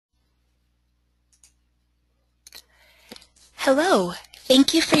Hello,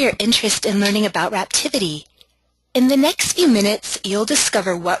 thank you for your interest in learning about Raptivity. In the next few minutes, you'll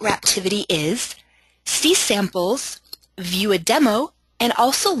discover what Raptivity is, see samples, view a demo, and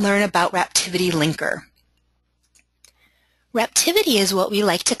also learn about Raptivity Linker. Raptivity is what we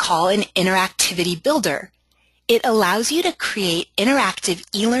like to call an interactivity builder. It allows you to create interactive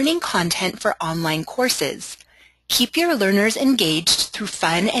e-learning content for online courses. Keep your learners engaged through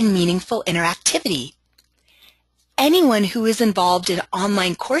fun and meaningful interactivity. Anyone who is involved in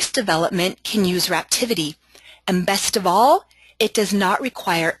online course development can use Raptivity, and best of all, it does not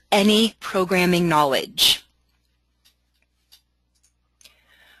require any programming knowledge.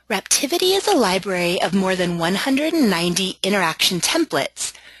 Raptivity is a library of more than 190 interaction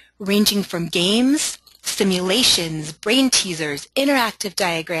templates, ranging from games, simulations, brain teasers, interactive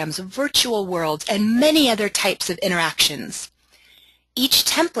diagrams, virtual worlds, and many other types of interactions. Each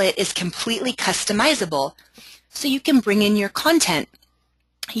template is completely customizable, so you can bring in your content,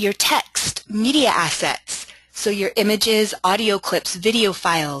 your text, media assets, so your images, audio clips, video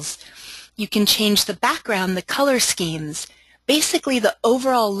files. You can change the background, the color schemes. Basically, the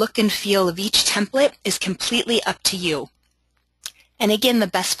overall look and feel of each template is completely up to you. And again, the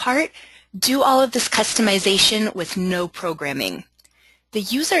best part, do all of this customization with no programming. The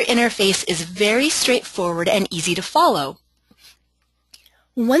user interface is very straightforward and easy to follow.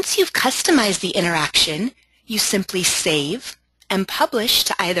 Once you've customized the interaction, you simply save and publish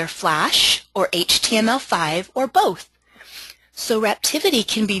to either Flash or HTML5 or both. So Raptivity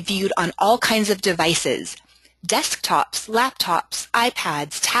can be viewed on all kinds of devices: desktops, laptops,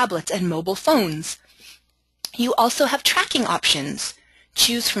 iPads, tablets, and mobile phones. You also have tracking options.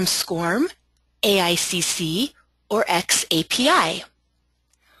 Choose from SCORM, AICC, or XAPI.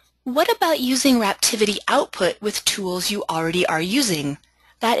 What about using Raptivity output with tools you already are using?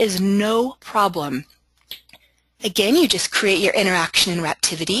 That is no problem. Again, you just create your interaction in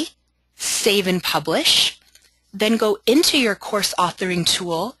Raptivity, save and publish, then go into your course authoring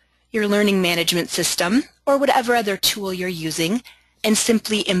tool, your learning management system, or whatever other tool you're using, and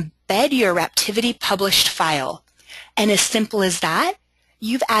simply embed your Raptivity published file. And as simple as that,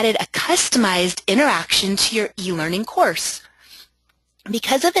 you've added a customized interaction to your e-learning course.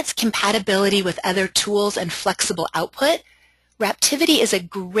 Because of its compatibility with other tools and flexible output, Raptivity is a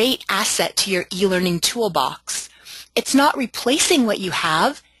great asset to your e-learning toolbox. It's not replacing what you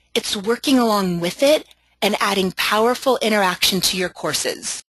have, it's working along with it and adding powerful interaction to your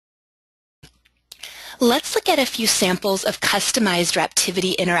courses. Let's look at a few samples of customized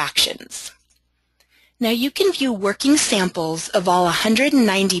Raptivity interactions. Now you can view working samples of all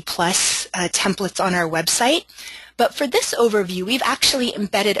 190 plus templates on our website, but for this overview, we've actually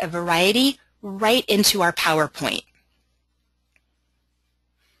embedded a variety right into our PowerPoint.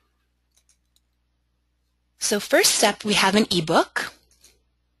 So first step, we have an ebook.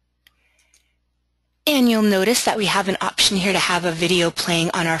 And you'll notice that we have an option here to have a video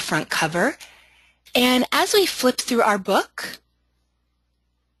playing on our front cover. And as we flip through our book,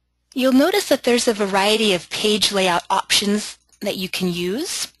 you'll notice that there's a variety of page layout options that you can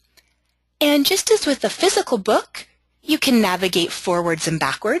use. And just as with a physical book, you can navigate forwards and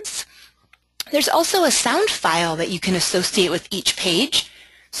backwards. There's also a sound file that you can associate with each page.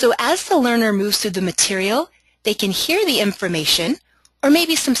 So as the learner moves through the material, they can hear the information, or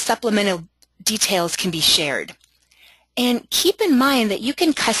maybe some supplemental details can be shared. And keep in mind that you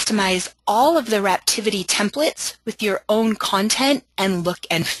can customize all of the Raptivity templates with your own content and look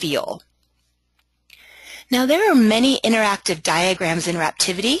and feel. Now there are many interactive diagrams in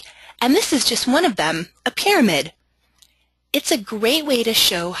Raptivity, and this is just one of them, a pyramid. It's a great way to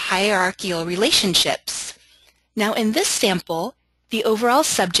show hierarchical relationships. Now in this sample, the overall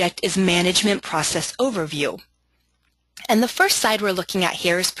subject is Management Process Overview. And the first slide we're looking at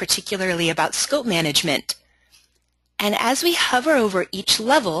here is particularly about scope management. And as we hover over each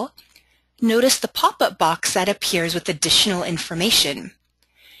level, notice the pop-up box that appears with additional information.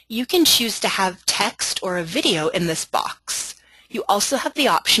 You can choose to have text or a video in this box. You also have the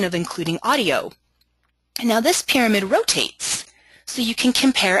option of including audio. Now this pyramid rotates, so you can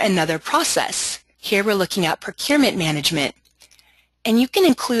compare another process. Here we're looking at procurement management. And you can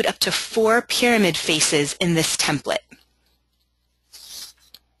include up to 4 pyramid faces in this template.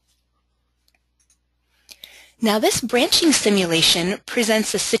 Now this branching simulation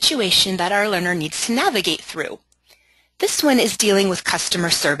presents a situation that our learner needs to navigate through. This one is dealing with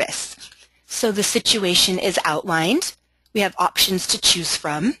customer service. So the situation is outlined. We have options to choose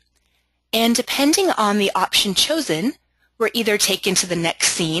from. And depending on the option chosen, we're either taken to the next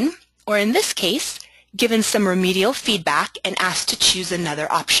scene, or in this case, given some remedial feedback and asked to choose another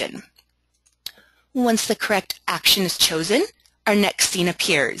option. Once the correct action is chosen, our next scene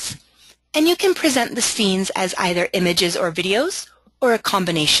appears. And you can present the scenes as either images or videos, or a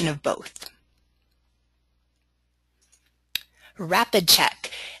combination of both. Rapid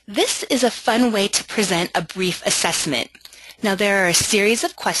check. This is a fun way to present a brief assessment. Now there are a series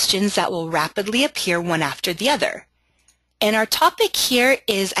of questions that will rapidly appear one after the other. And our topic here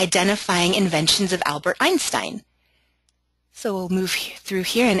is identifying inventions of Albert Einstein. So we'll move through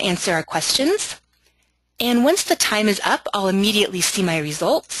here and answer our questions. And once the time is up, I'll immediately see my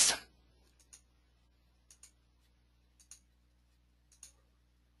results.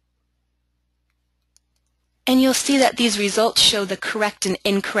 And you'll see that these results show the correct and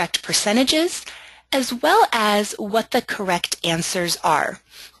incorrect percentages, as well as what the correct answers are.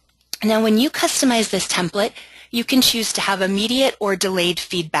 Now, when you customize this template, you can choose to have immediate or delayed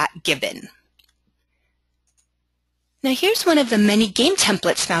feedback given. Now, here's one of the many game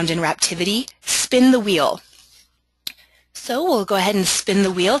templates found in Raptivity, Spin the Wheel. So we'll go ahead and spin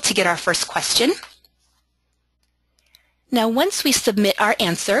the wheel to get our first question. Now, once we submit our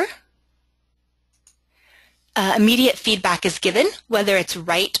answer, immediate feedback is given, whether it's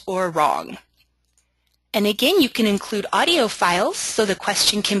right or wrong. And again, you can include audio files so the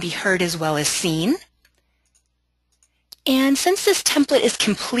question can be heard as well as seen. And since this template is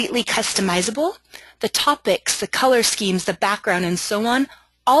completely customizable, the topics, the color schemes, the background, and so on,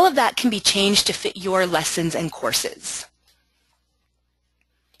 all of that can be changed to fit your lessons and courses.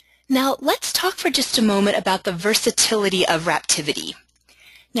 Now, let's talk for just a moment about the versatility of Raptivity.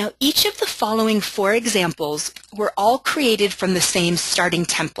 Now, each of the following 4 examples were all created from the same starting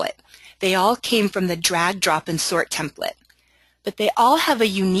template. They all came from the drag, drop, and sort template. But they all have a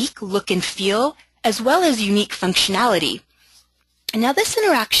unique look and feel, as well as unique functionality. And now, this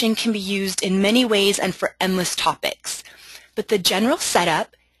interaction can be used in many ways and for endless topics. But the general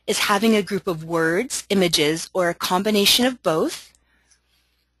setup is having a group of words, images, or a combination of both,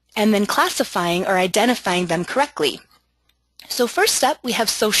 and then classifying or identifying them correctly. So first up, we have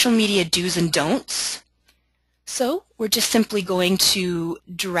social media do's and don'ts. So we're just simply going to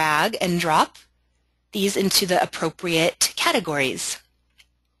drag and drop these into the appropriate categories.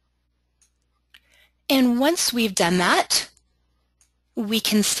 And once we've done that, we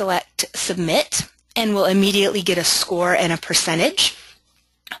can select Submit, and we'll immediately get a score and a percentage.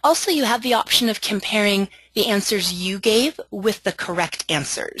 Also, you have the option of comparing the answers you gave with the correct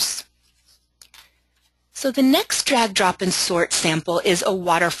answers. So the next drag, drop, and sort sample is a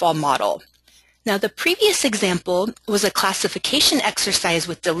waterfall model. Now, the previous example was a classification exercise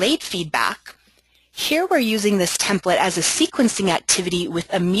with delayed feedback. Here we're using this template as a sequencing activity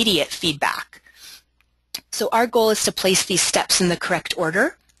with immediate feedback. So our goal is to place these steps in the correct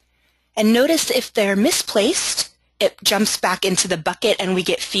order. And notice if they're misplaced, it jumps back into the bucket and we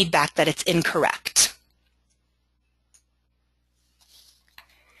get feedback that it's incorrect.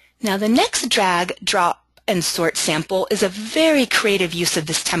 Now, the next drag, drop, and sort sample is a very creative use of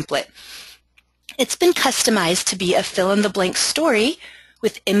this template. It's been customized to be a fill-in-the-blank story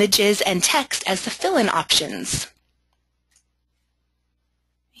with images and text as the fill-in options.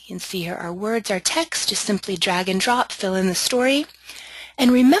 You can see here our words, our text, just simply drag and drop, fill in the story.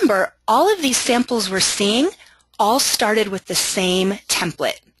 And remember, all of these samples we're seeing all started with the same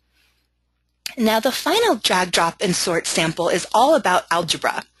template. Now, the final drag, drop, and sort sample is all about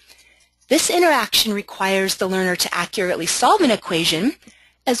algebra. This interaction requires the learner to accurately solve an equation,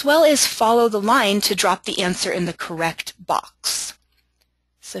 as well as follow the line to drop the answer in the correct box.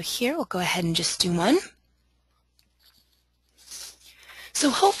 So here, we'll go ahead and just do one. So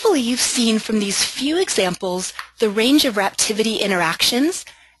hopefully you've seen from these few examples the range of Raptivity interactions,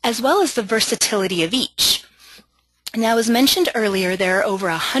 as well as the versatility of each. Now, as mentioned earlier, there are over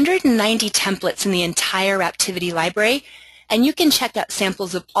 190 templates in the entire Raptivity library, and you can check out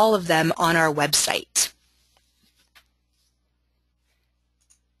samples of all of them on our website.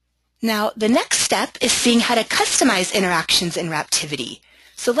 Now, the next step is seeing how to customize interactions in Raptivity.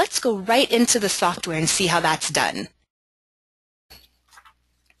 So let's go right into the software and see how that's done.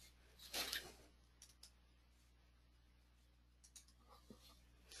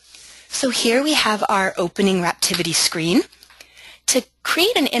 So here we have our opening Raptivity screen. To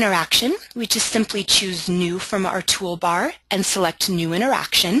create an interaction, we just simply choose New from our toolbar and select New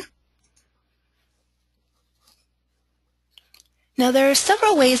Interaction. Now, there are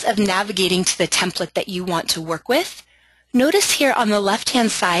several ways of navigating to the template that you want to work with. Notice here on the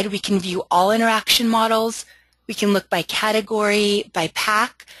left-hand side, we can view all interaction models. We can look by category, by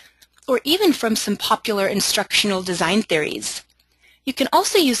pack, or even from some popular instructional design theories. You can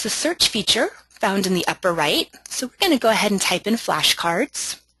also use the search feature found in the upper right. So we're going to go ahead and type in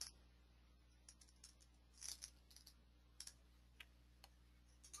flashcards.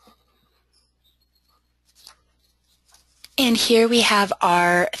 And here we have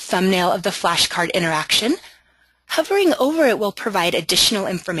our thumbnail of the flashcard interaction. Hovering over it will provide additional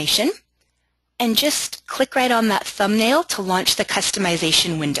information. And just click right on that thumbnail to launch the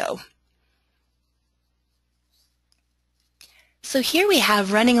customization window. So here we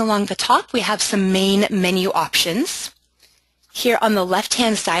have, running along the top, we have some main menu options. Here on the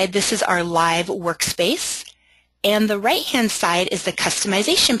left-hand side, this is our live workspace, and the right-hand side is the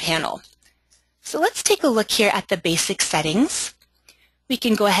customization panel. So let's take a look here at the basic settings. We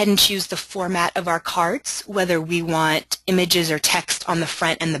can go ahead and choose the format of our cards, whether we want images or text on the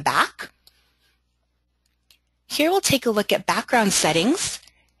front and the back. Here we'll take a look at background settings,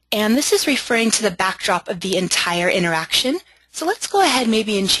 and this is referring to the backdrop of the entire interaction. So let's go ahead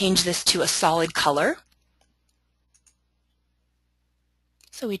maybe and change this to a solid color.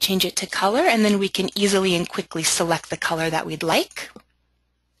 So we change it to color, and then we can easily and quickly select the color that we'd like.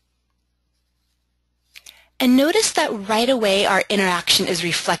 And notice that right away our interaction is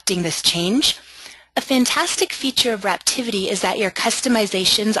reflecting this change. A fantastic feature of Raptivity is that your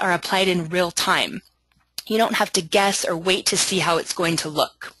customizations are applied in real time. You don't have to guess or wait to see how it's going to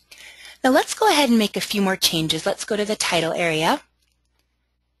look. Now let's go ahead and make a few more changes. Let's go to the title area.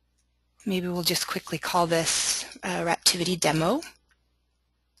 Maybe we'll just quickly call this Raptivity Demo.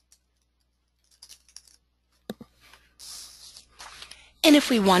 And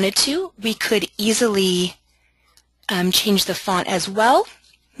if we wanted to, we could easily change the font as well.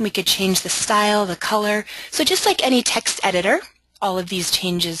 We could change the style, the color. So just like any text editor, all of these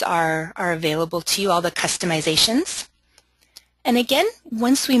changes are available to you, all the customizations. And again,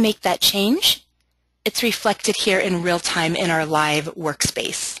 once we make that change, it's reflected here in real time in our live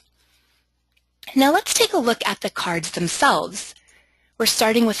workspace. Now let's take a look at the cards themselves. We're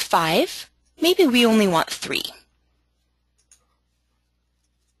starting with 5. Maybe we only want 3.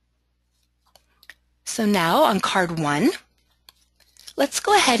 So now on card 1, let's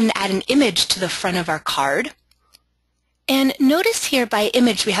go ahead and add an image to the front of our card. And notice here by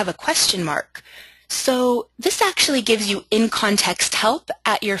image we have a question mark. So this actually gives you in-context help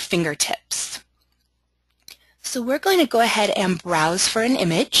at your fingertips. So we're going to go ahead and browse for an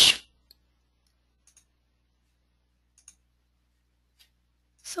image.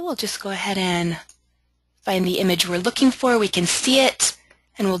 So we'll just go ahead and find the image we're looking for. We can see it,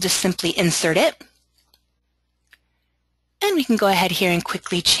 and we'll just simply insert it. And we can go ahead here and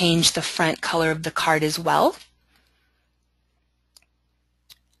quickly change the front color of the card as well.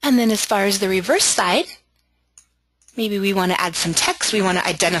 And then as far as the reverse side, maybe we want to add some text. We want to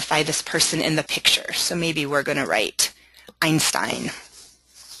identify this person in the picture. So maybe we're going to write Einstein.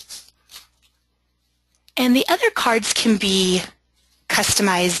 And the other cards can be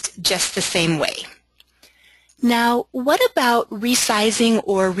customized just the same way. Now, what about resizing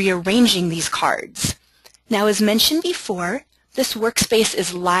or rearranging these cards? Now, as mentioned before, this workspace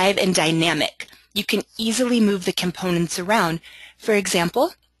is live and dynamic. You can easily move the components around. For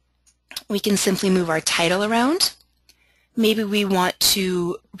example, we can simply move our title around. Maybe we want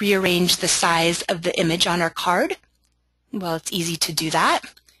to rearrange the size of the image on our card. Well, it's easy to do that.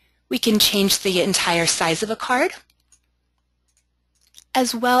 We can change the entire size of a card,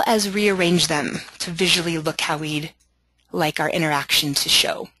 as well as rearrange them to visually look how we'd like our interaction to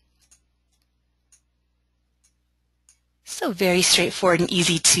show. So very straightforward and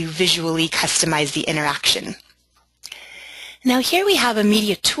easy to visually customize the interaction. Now here we have a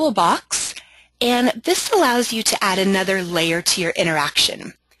media toolbox, and this allows you to add another layer to your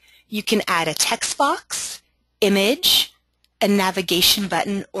interaction. You can add a text box, image, a navigation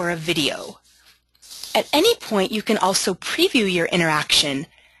button, or a video. At any point, you can also preview your interaction,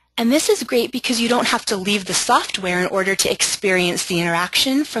 and this is great because you don't have to leave the software in order to experience the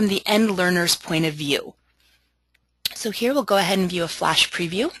interaction from the end learner's point of view. So here we'll go ahead and view a flash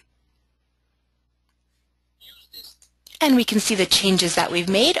preview. And we can see the changes that we've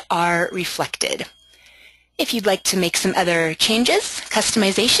made are reflected. If you'd like to make some other changes,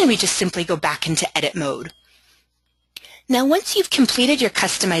 customization, we just simply go back into edit mode. Now once you've completed your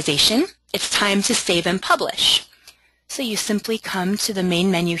customization, it's time to save and publish. So you simply come to the main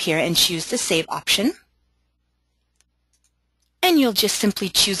menu here and choose the Save option. And you'll just simply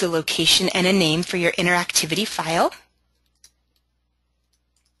choose a location and a name for your interactivity file.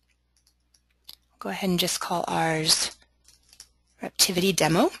 Go ahead and just call ours Raptivity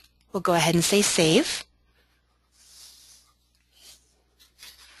Demo. We'll go ahead and say Save.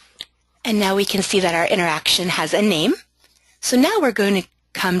 And now we can see that our interaction has a name. So now we're going to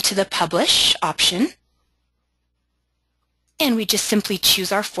come to the Publish option. And we just simply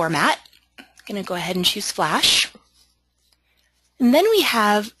choose our format. I'm going to go ahead and choose Flash. And then we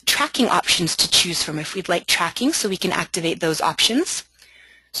have tracking options to choose from if we'd like tracking, so we can activate those options.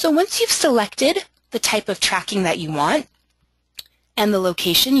 So once you've selected the type of tracking that you want and the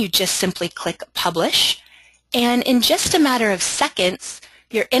location, you just simply click Publish. And in just a matter of seconds,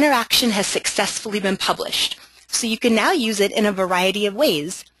 your interaction has successfully been published. So you can now use it in a variety of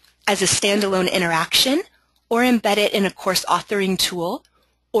ways, as a standalone interaction, or embed it in a course authoring tool,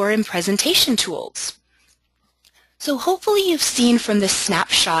 or in presentation tools. So hopefully you've seen from this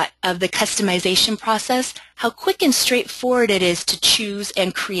snapshot of the customization process how quick and straightforward it is to choose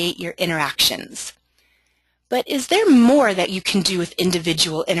and create your interactions. But is there more that you can do with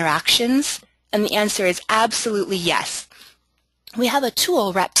individual interactions? And the answer is absolutely yes. We have a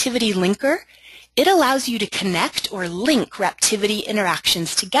tool, Raptivity Linker. It allows you to connect or link Raptivity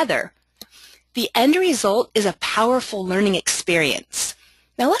interactions together. The end result is a powerful learning experience.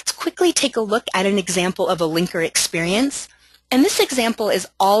 Now let's quickly take a look at an example of a linker experience. And this example is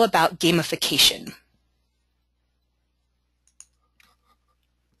all about gamification.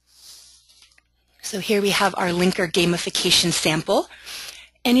 So here we have our linker gamification sample.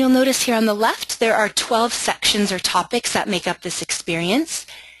 And you'll notice here on the left, there are 12 sections or topics that make up this experience.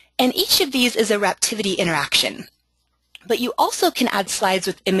 And each of these is a Raptivity interaction. But you also can add slides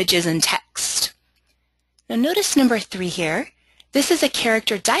with images and text. Now notice number 3 here. This is a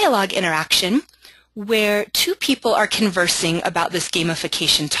character dialogue interaction where two people are conversing about this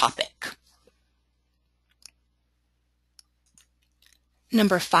gamification topic.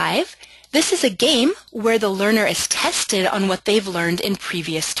 Number 5. This is a game where the learner is tested on what they've learned in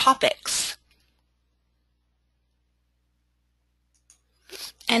previous topics.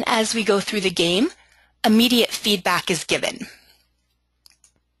 And as we go through the game, immediate feedback is given.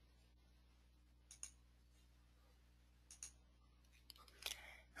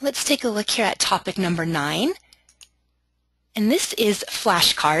 Let's take a look here at topic number 9. And this is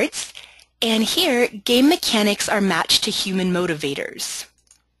flashcards. And here, game mechanics are matched to human motivators.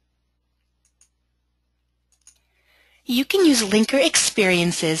 You can use linker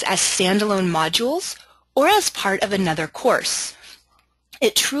experiences as standalone modules or as part of another course.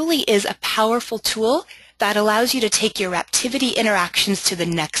 It truly is a powerful tool that allows you to take your Raptivity interactions to the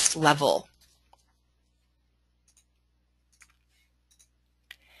next level.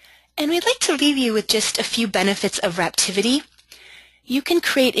 And we'd like to leave you with just a few benefits of Raptivity. You can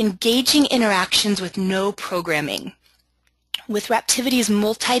create engaging interactions with no programming. With Raptivity's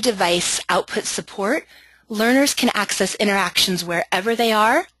multi-device output support, learners can access interactions wherever they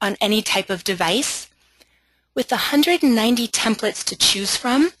are on any type of device. With 190 templates to choose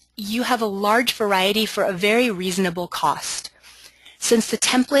from, you have a large variety for a very reasonable cost. Since the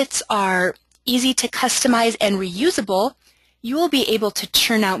templates are easy to customize and reusable, you will be able to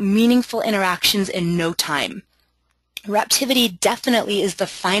churn out meaningful interactions in no time. Raptivity definitely is the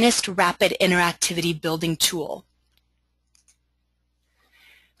finest rapid interactivity building tool.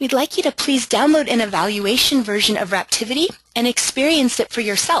 We'd like you to please download an evaluation version of Raptivity and experience it for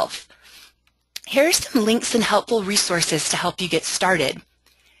yourself. Here are some links and helpful resources to help you get started.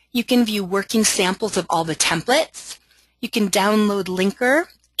 You can view working samples of all the templates. You can download Linker,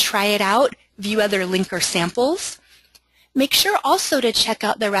 try it out, view other Linker samples. Make sure also to check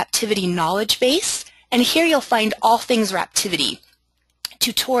out the Raptivity knowledge base, and here you'll find all things Raptivity,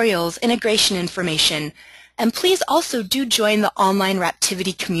 tutorials, integration information, and please also do join the online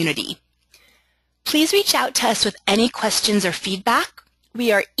Raptivity community. Please reach out to us with any questions or feedback.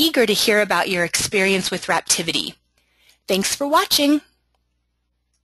 We are eager to hear about your experience with Raptivity. Thanks for watching.